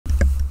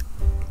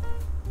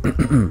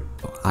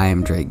I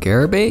am Drake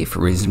Garibay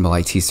for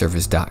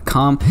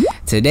ReasonableITService.com.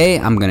 Today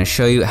I'm going to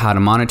show you how to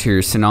monitor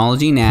your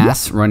Synology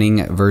NAS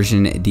running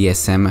version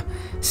DSM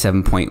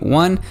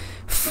 7.1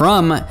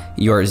 from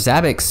your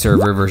Zabbix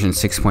server version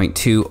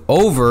 6.2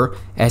 over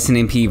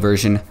SNMP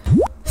version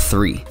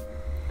 3.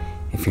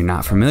 If you're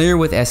not familiar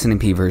with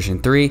SNMP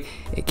version 3,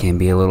 it can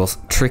be a little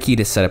tricky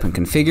to set up and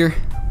configure,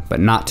 but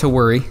not to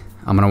worry.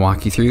 I'm going to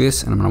walk you through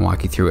this, and I'm going to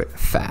walk you through it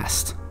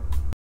fast.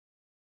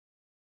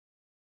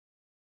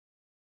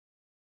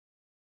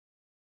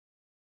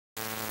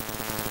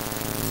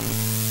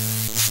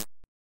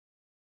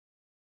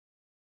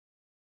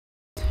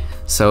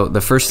 So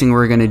the first thing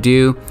we're going to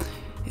do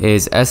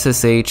is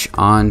SSH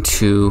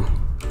onto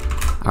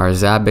our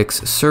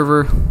Zabbix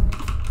server.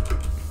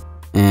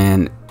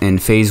 And in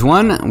phase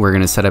 1, we're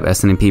going to set up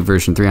SNMP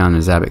version 3 on the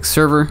Zabbix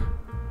server.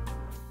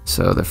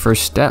 So the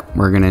first step,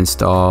 we're going to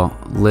install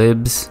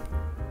libs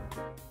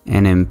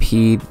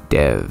snmp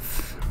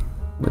dev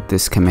with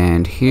this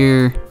command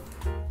here.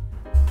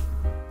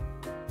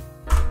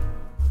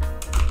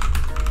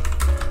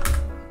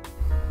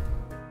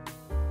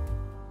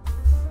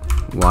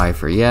 Y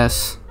for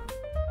yes.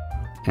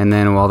 And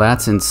then while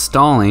that's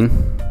installing,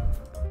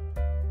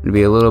 I'm gonna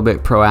be a little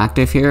bit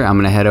proactive here. I'm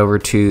gonna head over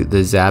to the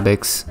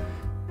Zabbix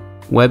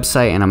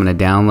website and I'm gonna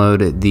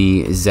download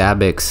the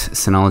Zabbix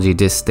Synology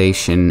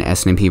DSM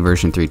SNMP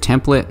version 3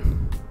 template.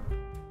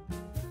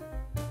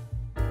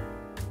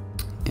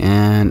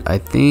 And I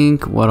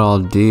think what I'll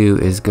do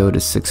is go to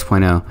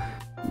 6.0.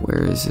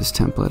 Where is this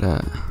template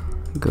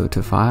at? Go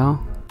to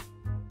file.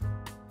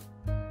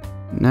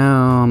 No,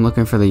 I'm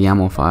looking for the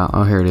YAML file.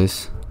 Oh, here it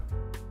is.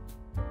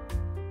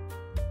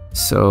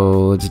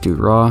 So let's do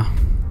raw.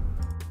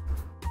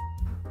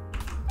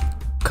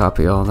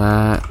 Copy all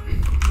that.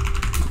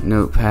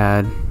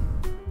 Notepad.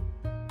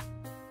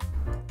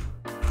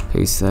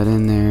 Paste that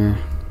in there.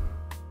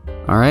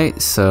 Alright,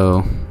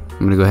 so I'm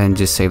gonna go ahead and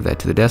just save that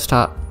to the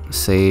desktop.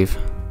 Save.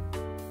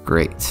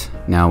 Great.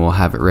 Now we'll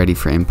have it ready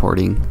for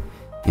importing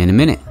in a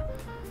minute.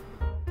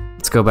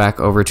 Let's go back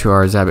over to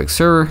our Zabbix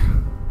server.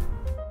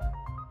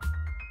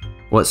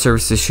 What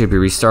services should be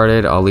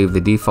restarted? I'll leave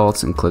the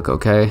defaults and click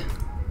OK.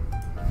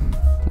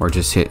 Or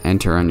just hit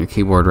enter on your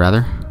keyboard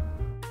rather.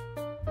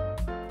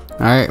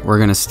 Alright, we're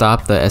gonna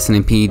stop the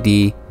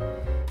SNMP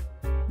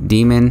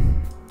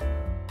daemon.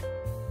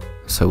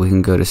 So we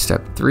can go to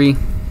step 3.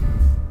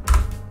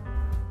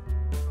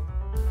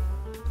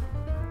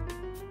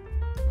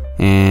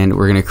 And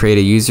we're gonna create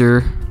a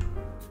user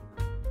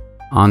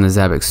on the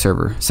Zabbix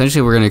server.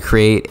 Essentially, we're gonna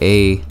create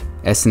a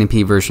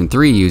SNMP version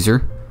 3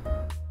 user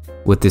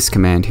with this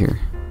command here.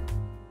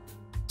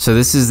 So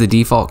this is the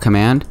default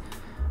command,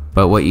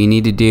 but what you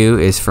need to do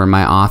is for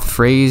my auth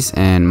phrase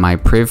and my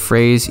priv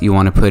phrase, you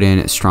want to put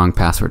in strong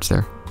passwords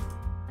there.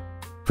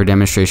 For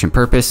demonstration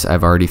purpose,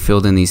 I've already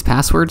filled in these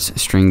passwords,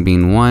 string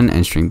bean 1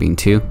 and string bean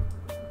 2.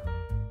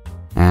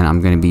 And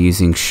I'm going to be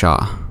using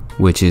SHA,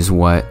 which is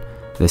what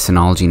the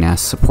Synology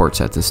NAS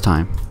supports at this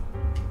time.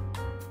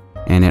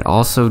 And it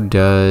also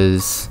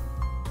does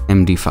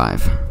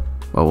MD5,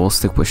 but we'll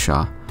stick with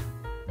SHA.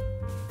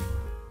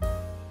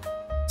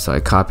 So I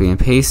copy and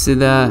pasted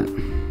that.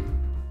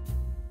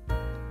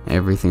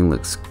 Everything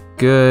looks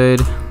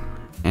good.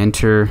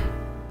 Enter.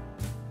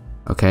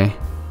 Okay.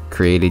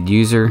 Created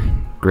user.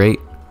 Great.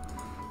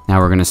 Now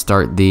we're going to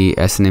start the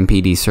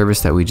SNMPD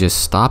service that we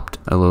just stopped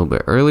a little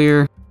bit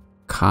earlier.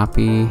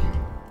 Copy.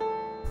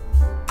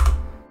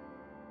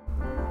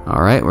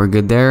 Alright, we're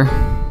good there.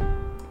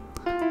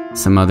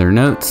 Some other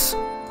notes.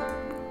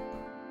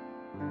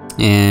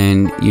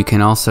 And you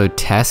can also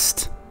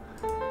test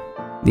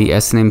the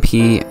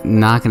SNMP.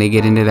 Not going to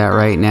get into that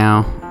right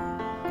now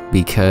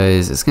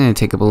because it's going to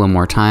take up a little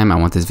more time. I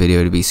want this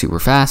video to be super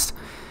fast.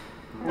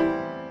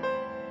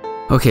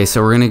 Okay,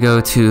 so we're going to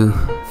go to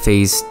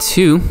phase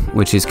 2,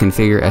 which is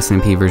configure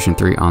SNMP version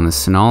 3 on the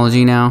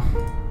Synology now.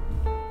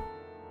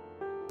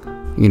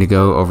 You're going to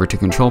go over to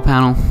control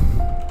panel,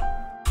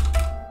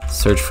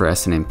 search for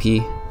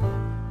SNMP,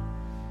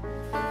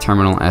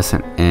 terminal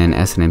and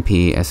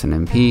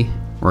SNMP.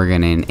 We're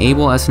going to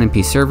enable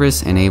SNMP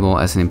service, enable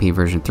SNMP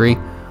version 3.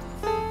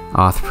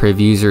 Auth priv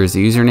user is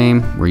the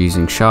username. We're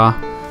using SHA.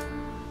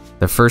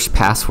 The first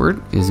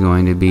password is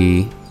going to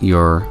be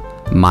your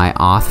my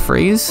auth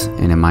phrase,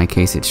 and in my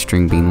case it's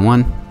string bean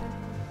 1.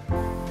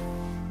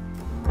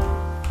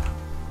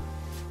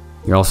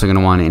 You're also going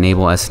to want to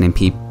enable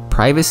SNMP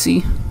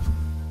privacy.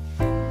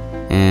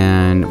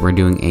 And we're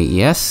doing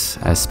AES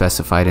as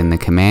specified in the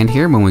command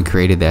here when we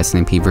created the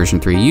SNMP version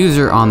 3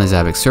 user on the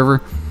Zabbix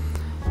server.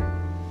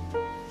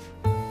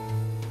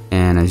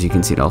 And as you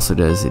can see, it also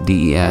does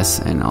DES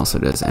and also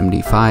does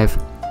MD5.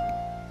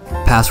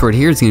 Password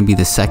here is going to be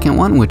the second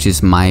one, which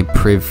is my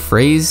priv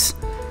phrase,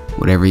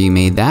 whatever you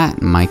made that.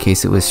 In my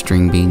case, it was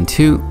string bean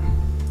 2.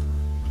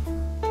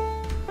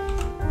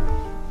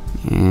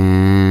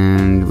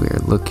 And we're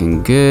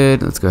looking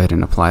good. Let's go ahead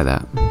and apply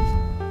that.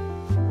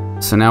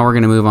 So now we're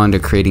going to move on to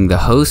creating the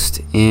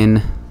host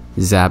in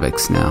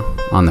Zabbix now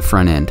on the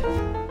front end,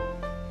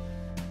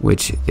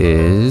 which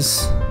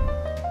is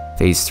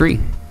phase 3.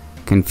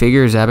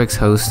 configure Zabbix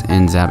host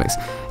and Zabbix.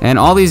 And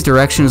all these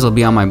directions will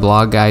be on my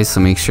blog, guys,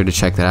 so make sure to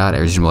check that out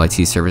at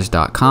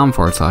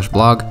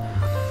reasonableitservice.com/blog.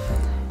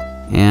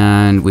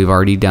 And we've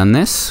already done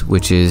this,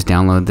 which is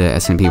download the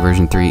SNMP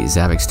version 3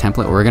 Zabbix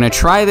template. We're gonna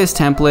try this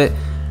template,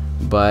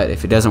 but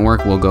if it doesn't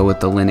work, we'll go with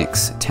the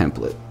Linux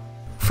template.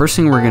 First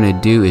thing we're gonna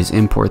do is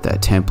import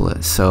that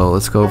template. So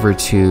let's go over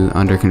to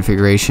under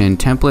configuration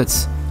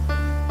templates.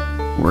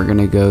 We're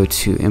gonna go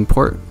to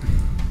import,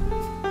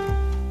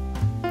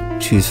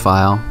 choose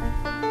file,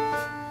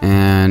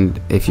 and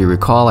if you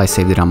recall, I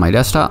saved it on my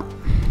desktop.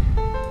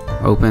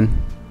 Open.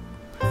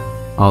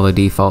 All the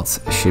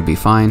defaults should be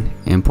fine.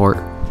 Import,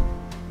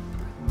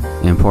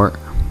 import,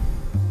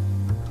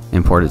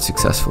 imported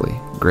successfully.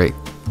 Great.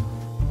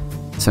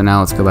 So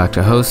now let's go back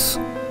to hosts.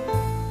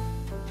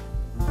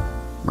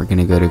 We're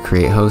gonna go to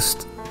create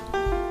host.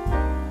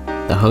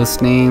 The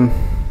host name,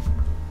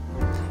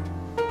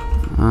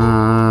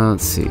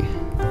 let's see,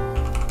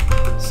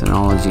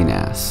 Synology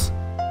NAS.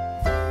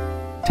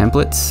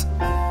 Templates,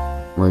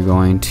 we're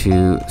going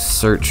to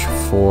search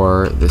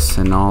for the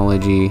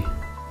Synology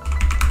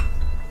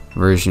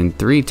version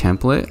 3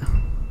 template,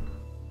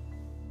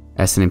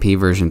 SNMP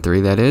version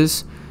 3 that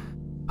is.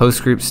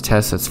 Host groups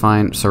test, that's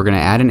fine. So we're gonna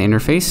add an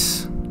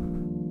interface.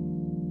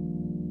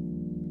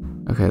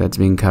 Okay, that's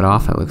being cut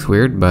off, that looks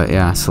weird, but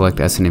yeah, select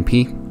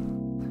SNMP.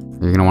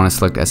 You're gonna wanna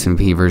select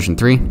SNMP version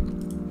 3.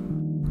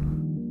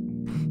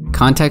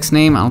 Context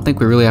name, I don't think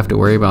we really have to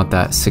worry about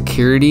that.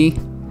 Security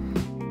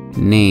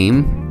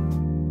name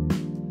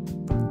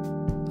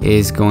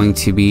is going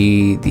to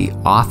be the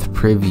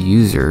auth-priv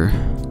user,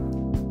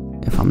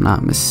 if I'm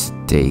not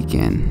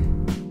mistaken.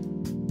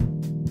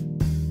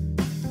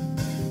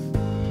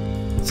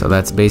 So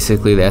that's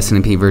basically the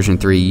SNMP version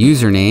 3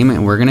 username,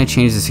 and we're gonna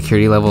change the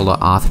security level to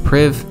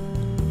auth-priv.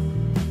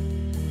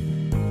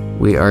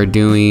 We are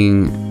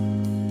doing,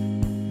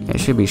 it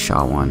should be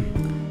SHA-1.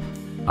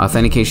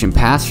 Authentication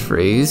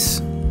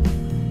passphrase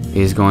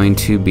is going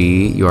to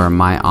be your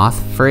my auth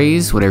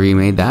phrase, whatever you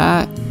made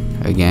that.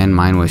 Again,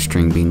 mine was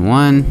string bean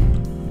 1.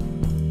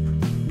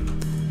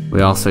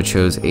 We also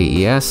chose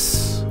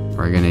AES.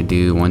 We're gonna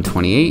do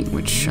 128,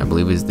 which I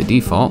believe is the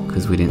default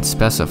because we didn't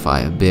specify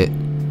a bit.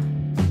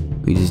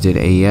 We just did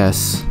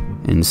AES,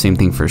 and same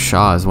thing for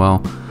SHA as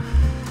well.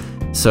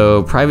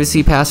 So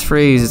privacy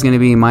passphrase is gonna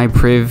be my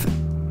priv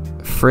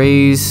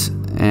phrase,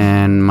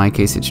 and in my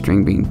case it's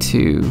string bean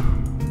 2.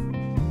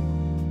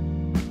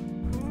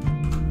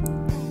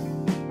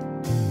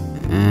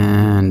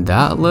 And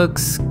that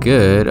looks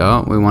good.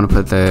 Oh, we want to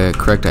put the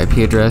correct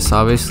IP address,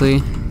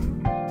 obviously,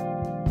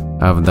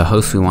 of the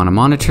host we want to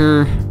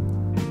monitor.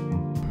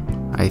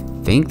 I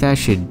think that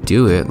should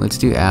do it. Let's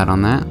do add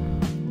on that.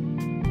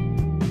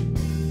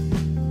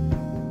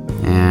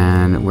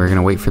 And we're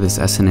gonna wait for this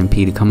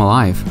SNMP to come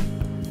alive.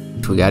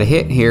 We got a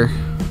hit here.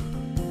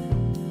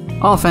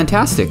 Oh,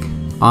 fantastic.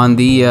 On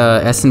the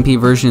SNMP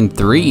version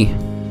 3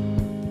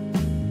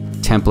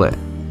 template.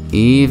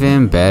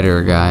 Even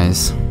better,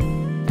 guys.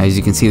 As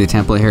you can see, the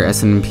template here,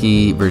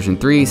 SNMP version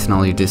 3,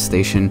 Synology Disk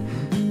Station,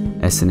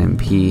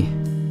 SNMP.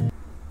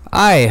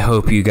 I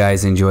hope you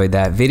guys enjoyed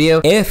that video.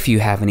 If you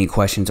have any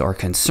questions or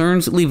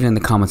concerns, leave it in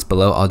the comments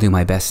below. I'll do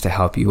my best to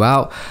help you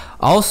out.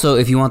 Also,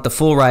 if you want the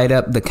full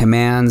write-up, the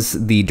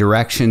commands, the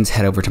directions,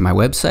 head over to my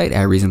website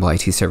at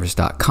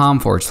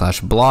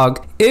reasonableitservice.com/blog.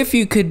 If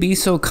you could be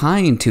so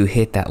kind to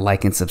hit that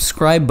like and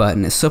subscribe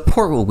button,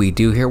 support what we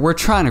do here. We're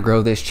trying to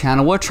grow this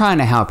channel. We're trying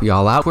to help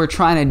y'all out. We're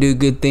trying to do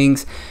good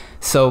things.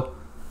 So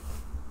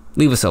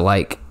leave us a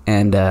like,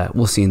 and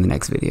we'll see you in the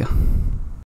next video.